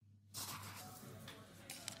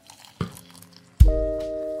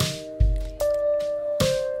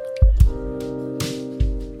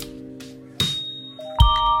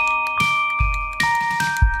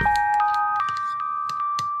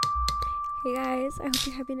guys, I hope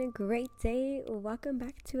you're having a great day. Welcome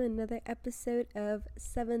back to another episode of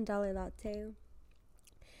 $7 Latte.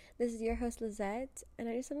 This is your host Lizette, and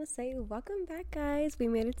I just want to say welcome back, guys. We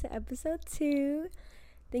made it to episode 2.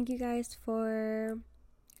 Thank you guys for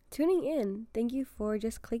tuning in. Thank you for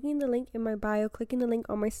just clicking the link in my bio, clicking the link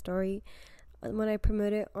on my story when I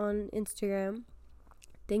promote it on Instagram.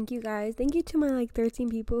 Thank you guys. Thank you to my 13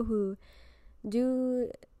 people who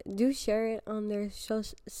do share it on their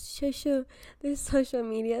social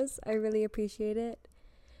medias. I really appreciate it.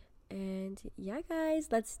 And yeah, guys,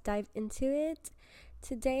 let's dive into it.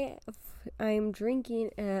 Today I'm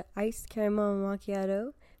drinking a iced caramel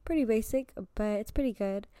macchiato. Pretty basic, but it's pretty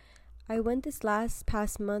good. I went this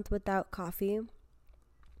past month without coffee,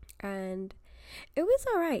 and it was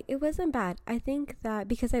alright. It wasn't bad. I think that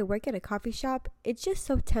because I work at a coffee shop, it's just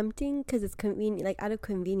so tempting because it's convenient, out of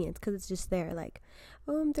convenience, because it's just there.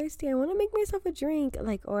 Oh, I'm thirsty. I want to make myself a drink.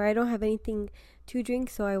 Or I don't have anything to drink,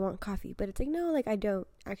 so I want coffee. But it's no, I don't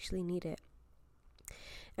actually need it.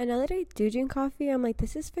 And now that I do drink coffee, I'm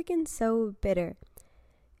this is freaking so bitter.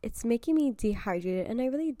 It's making me dehydrated, and I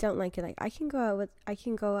really don't like it. I can go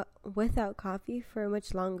out without coffee for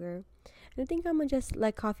much longer. And I think I'm gonna just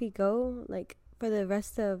let coffee go, for the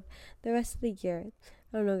rest of the year.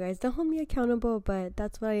 I don't know, guys. Don't hold me accountable, but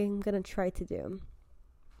that's what I'm gonna try to do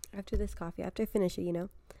after this coffee, after I finish it,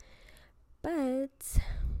 But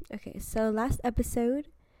okay, so last episode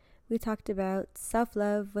we talked about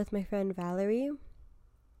self-love with my friend Valerie,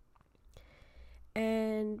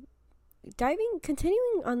 and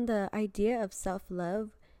continuing on the idea of self-love.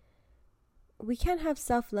 We can't have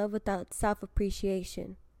self-love without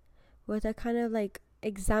self-appreciation, without kind of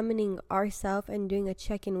examining ourselves and doing a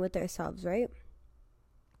check-in with ourselves, right?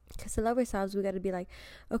 Because to love ourselves, we got to be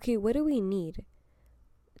okay, what do we need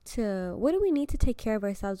to take care of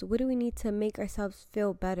ourselves? What do we need to make ourselves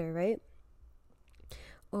feel better, right?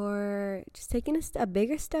 Or just taking a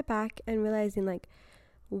bigger step back and realizing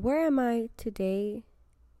where am I today?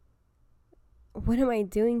 What am I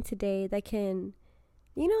doing today that can,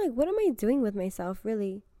 what am I doing with myself,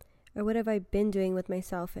 really? Or what have I been doing with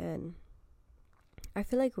myself? And I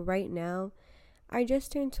feel right now, I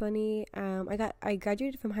just turned 20. I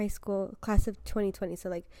graduated from high school, class of 2020,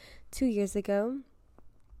 so 2 years ago.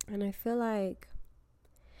 And I feel a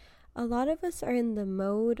lot of us are in the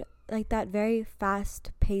mode, that very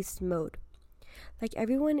fast-paced mode.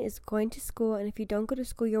 Everyone is going to school, and if you don't go to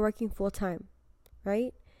school, you're working full-time,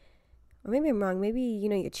 right? Or maybe I'm wrong. Maybe,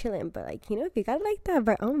 you're chilling. But, if you got it that,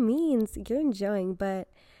 by all means, you're enjoying. But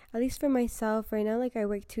at least for myself, right now, I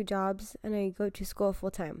work 2 jobs, and I go to school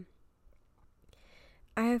full-time.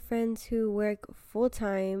 I have friends who work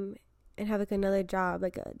full-time and have, another job,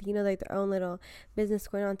 their own little business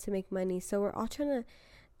going on to make money. So we're all trying to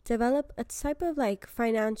develop a type of,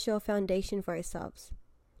 financial foundation for ourselves.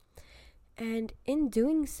 And in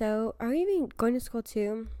doing so, are we even going to school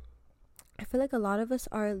too? I feel a lot of us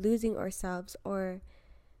are losing ourselves, or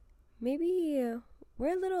maybe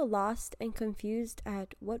we're a little lost and confused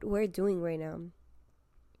at what we're doing right now.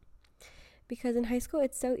 Because in high school,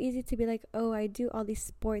 it's so easy to be oh, I do all these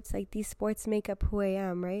sports, these sports make up who I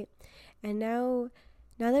am, right? And now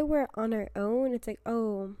that we're on our own, it's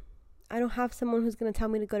oh, I don't have someone who's going to tell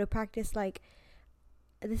me to go to practice.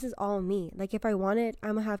 This is all me. If I want it,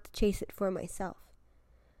 I'm going to have to chase it for myself.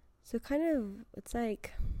 So kind of, it's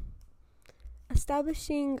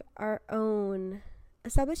establishing our own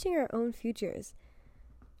futures.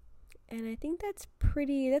 And I think that's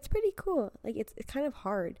pretty cool. It's kind of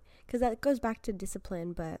hard because that goes back to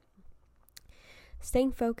discipline, but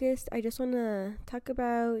staying focused, I just want to talk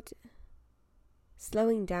about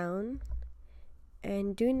slowing down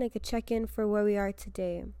and doing a check-in for where we are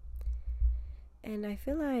today. And I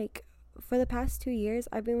feel for the past 2 years,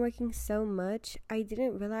 I've been working so much, I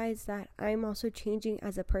didn't realize that I'm also changing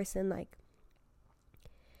as a person.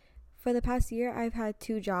 For the past year, I've had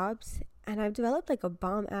 2 jobs, and I've developed a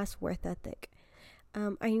bomb-ass work ethic.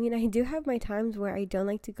 I do have my times where I don't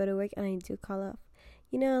like to go to work, and I do call off,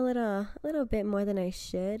 a little bit more than I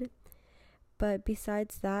should. But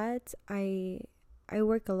besides that, I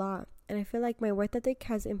work a lot, and I feel my work ethic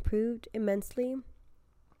has improved immensely.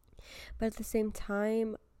 But at the same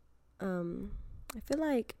time, I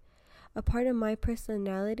feel a part of my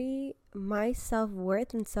personality, my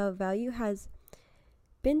self-worth and self-value has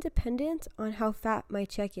been dependent on how fat my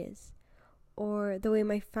check is, or the way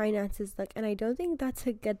my finances look, and I don't think that's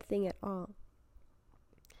a good thing at all.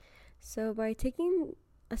 So by taking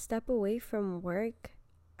a step away from work,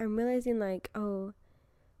 I'm realizing oh,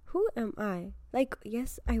 who am I?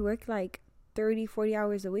 Yes, I work 30-40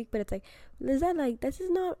 hours a week, but it's Lizette, this is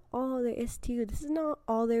not all there is to you. This is not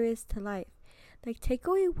all there is to life. Like, take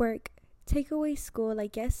away work, take away school.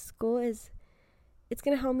 Like, yes, school is, it's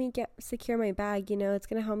gonna help me secure my bag, you know, it's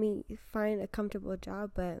gonna help me find a comfortable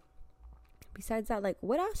job, but besides that, like,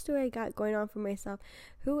 what else do I got going on for myself?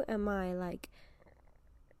 Who am I? Like,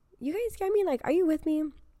 you guys get me? Like, are you with me?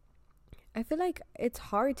 I feel like it's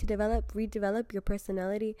hard to redevelop your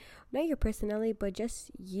personality. Not your personality, but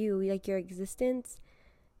just you, like your existence.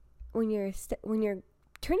 When you're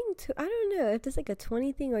turning to, I don't know if it's like a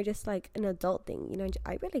 20 thing or just like an adult thing. You know,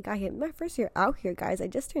 I really got hit my first year out here, guys. I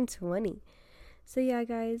just turned 20. So yeah,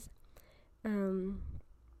 guys. I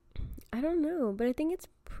don't know, but I think it's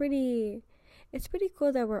pretty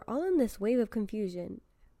cool that we're all in this wave of confusion.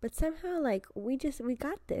 But somehow, like, we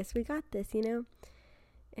got this, you know?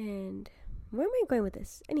 And where am I going with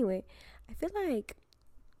this? Anyway, I feel like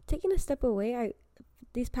taking a step away,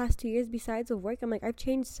 these past 2 years, besides of work, I'm like, I've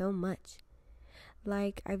changed so much.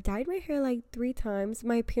 Like, I've dyed my hair like 3 times.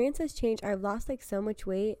 My appearance has changed. I've lost like so much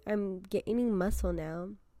weight. I'm gaining muscle now.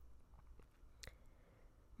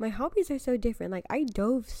 My hobbies are so different. Like, I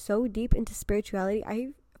dove so deep into spirituality. I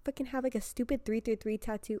fucking have like a stupid 333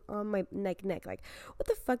 tattoo on my neck. Like, what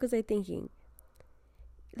the fuck was I thinking?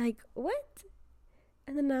 Like, what?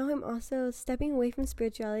 And then now I'm also stepping away from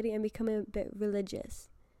spirituality and becoming a bit religious.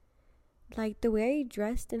 Like, the way I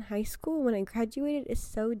dressed in high school when I graduated is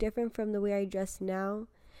so different from the way I dress now.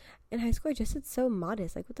 In high school, I dressed so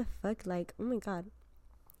modest. Like, what the fuck? Like, oh my god.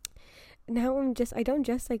 Now I don't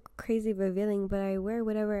dress like crazy revealing, but I wear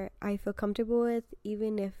whatever I feel comfortable with,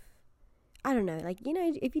 even if, I don't know, like, you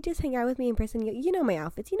know, if you just hang out with me in person, you know my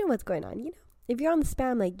outfits, you know what's going on, you know. If you're on the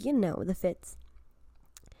spam, like, you know the fits.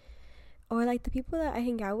 Or like the people that I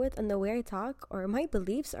hang out with and the way I talk or my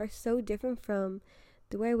beliefs are so different from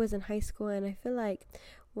the way I was in high school. And I feel like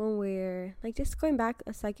when we're like, just going back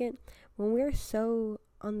a second, when we're so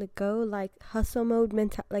on the go, like hustle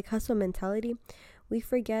mentality, we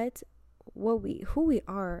forget who we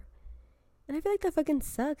are. And I feel like that fucking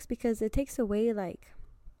sucks because it takes away, like,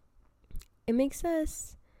 it makes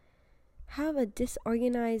us have a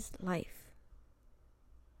disorganized life.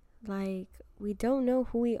 Like, we don't know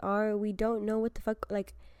who we are. We don't know what the fuck,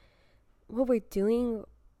 like, what we're doing.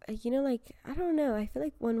 You know, like, I don't know. I feel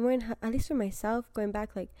like when we're in, at least for myself, going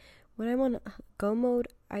back, like, when I'm on go mode,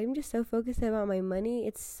 I'm just so focused about my money.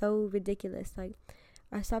 It's so ridiculous. Like,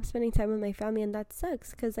 I stopped spending time with my family, and that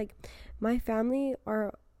sucks. Because, like, my family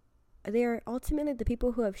they are ultimately the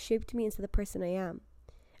people who have shaped me into the person I am.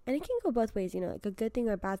 And it can go both ways, you know, like a good thing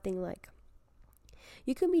or a bad thing. Like,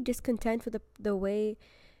 you can be discontent with the way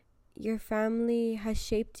your family has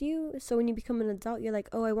shaped you. So when you become an adult, you're like,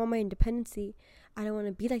 oh, I want my independency. I don't want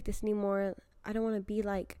to be like this anymore. I don't want to be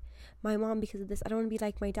like my mom because of this. I don't want to be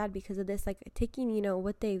like my dad because of this. Like, taking, you know,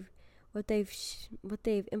 what they've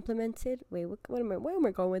implemented. Wait, where am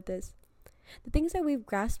I going with this? The things that we've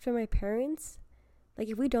grasped from my parents, like,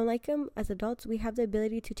 if we don't like them as adults, we have the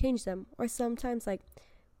ability to change them. Or sometimes, like,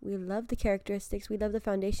 we love the characteristics, we love the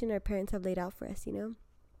foundation our parents have laid out for us, you know?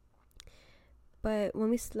 But when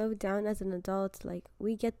we slow down as an adult, like,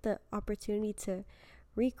 we get the opportunity to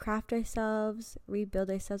recraft ourselves, rebuild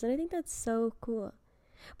ourselves. And I think that's so cool.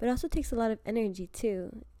 But it also takes a lot of energy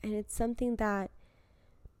too. And it's something that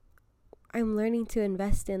I'm learning to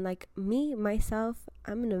invest in. Like, myself,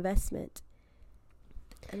 I'm an investment.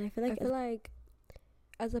 And I feel like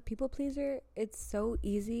as a people pleaser, it's so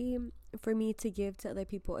easy for me to give to other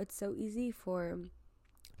people. It's so easy for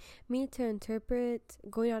me to interpret,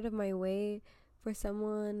 going out of my way for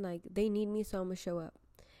someone, like, they need me, so I'm gonna show up.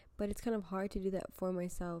 But it's kind of hard to do that for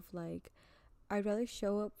myself. Like, I'd rather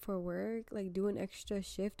show up for work, like, do an extra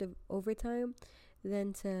shift of overtime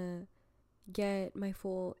than to get my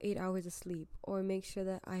full 8 hours of sleep or make sure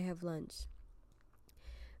that I have lunch.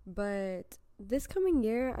 But this coming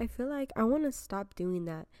year, I feel like I want to stop doing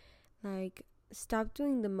that. Like, stop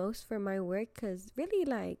doing the most for my work, because really,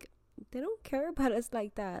 like, they don't care about us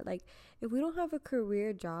like that. Like, if we don't have a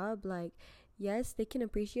career job, like, yes, they can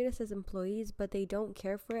appreciate us as employees, but they don't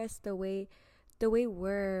care for us the way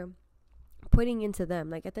we're putting into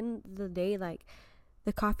them. Like, at the end of the day, like,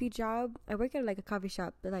 the coffee job, I work at like a coffee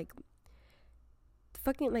shop, but like,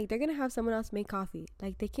 fucking, like, they're gonna have someone else make coffee.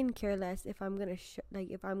 Like, they can care less if I'm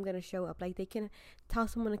gonna show up. Like, they can tell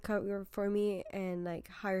someone to cover for me and like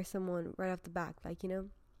hire someone right off the back, like, you know.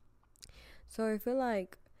 So I feel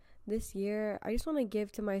like this year I just want to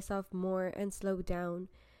give to myself more and slow down,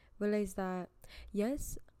 realize that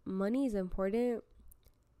yes, money is important,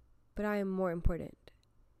 but I am more important.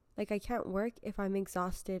 Like, I can't work if I'm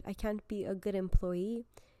exhausted. I can't be a good employee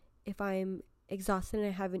if I'm exhausted and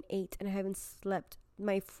I haven't ate and I haven't slept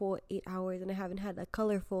my full 8 hours and I haven't had a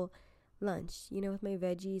colorful lunch, with my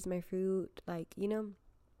veggies, my fruit,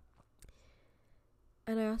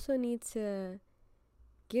 and I also need to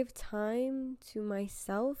give time to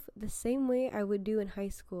myself the same way I would do in high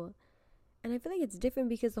school. And I feel like it's different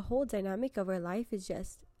because the whole dynamic of our life is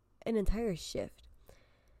just an entire shift.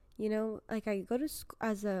 I go to school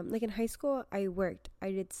in high school, I worked,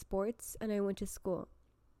 I did sports, and I went to school.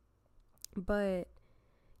 But,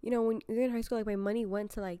 when you're in high school, my money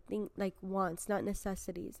went to wants, not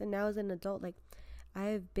necessities. And now as an adult, I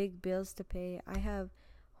have big bills to pay. I have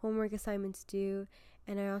homework assignments due,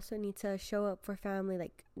 and I also need to show up for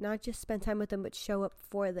family, not just spend time with them, but show up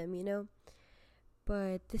for them,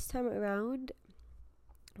 But this time around,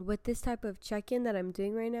 with this type of check-in that I'm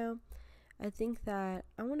doing right now, I think that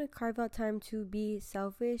I want to carve out time to be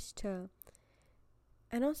selfish,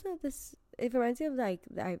 and also it reminds me of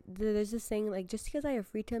there's this saying, just because I have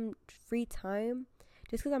free time,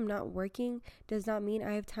 just because I'm not working does not mean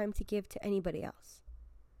I have time to give to anybody else.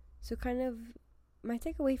 So kind of my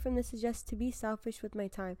takeaway from this is just to be selfish with my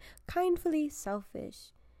time, kindly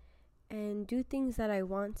selfish, and do things that I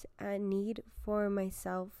want and need for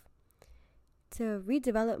myself, to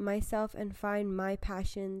redevelop myself and find my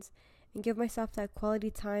passions and give myself that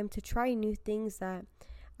quality time to try new things that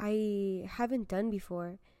I haven't done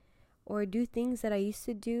before, or do things that I used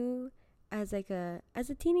to do as a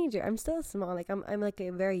teenager. I'm still small, I'm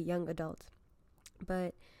a very young adult,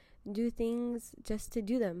 but do things just to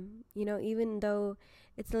do them, even though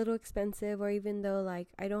it's a little expensive, or even though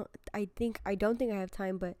I don't think I have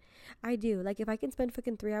time, but I do. If I can spend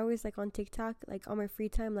freaking 3 hours on TikTok, on my free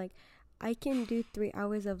time, I can do 3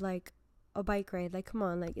 hours of a bike ride. Come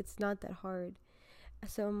on, it's not that hard.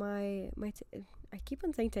 So I keep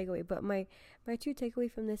on saying takeaway, but my true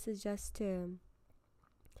takeaway from this is just to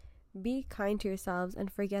be kind to yourselves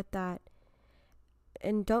and forget that,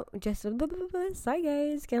 and don't just sorry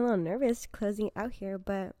guys, getting a little nervous closing out here,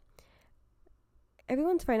 but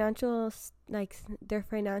everyone's financial their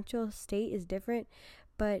financial state is different.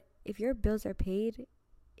 But if your bills are paid,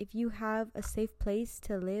 if you have a safe place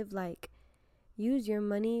to live, use your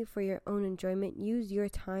money for your own enjoyment. Use your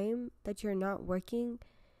time that you're not working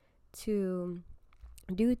to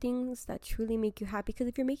do things that truly make you happy. Because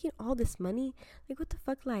if you're making all this money, what the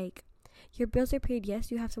fuck, your bills are paid,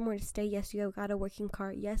 yes, you have somewhere to stay, yes, you got a working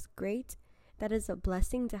car, yes, great, that is a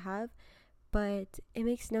blessing to have. But it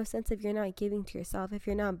makes no sense if you're not giving to yourself, if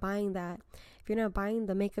you're not buying that, if you're not buying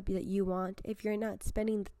the makeup that you want, if you're not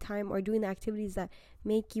spending the time or doing the activities that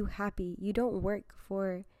make you happy. You don't work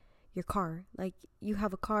for your car. You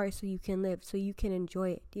have a car so you can live, so you can enjoy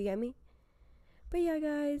it. Do you get me? But yeah,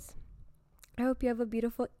 guys, I hope you have a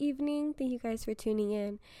beautiful evening. Thank you guys for tuning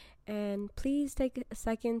in, and please take a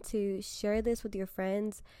second to share this with your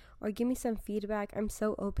friends or give me some feedback. I'm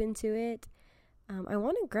so open to it. I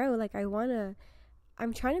want to grow.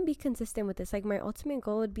 I'm trying to be consistent with this. My ultimate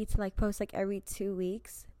goal would be to post every 2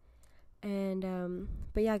 weeks. And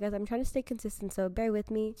but yeah, guys, I'm trying to stay consistent, so bear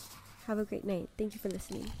with me. Have a great night. Thank you for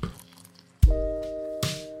listening.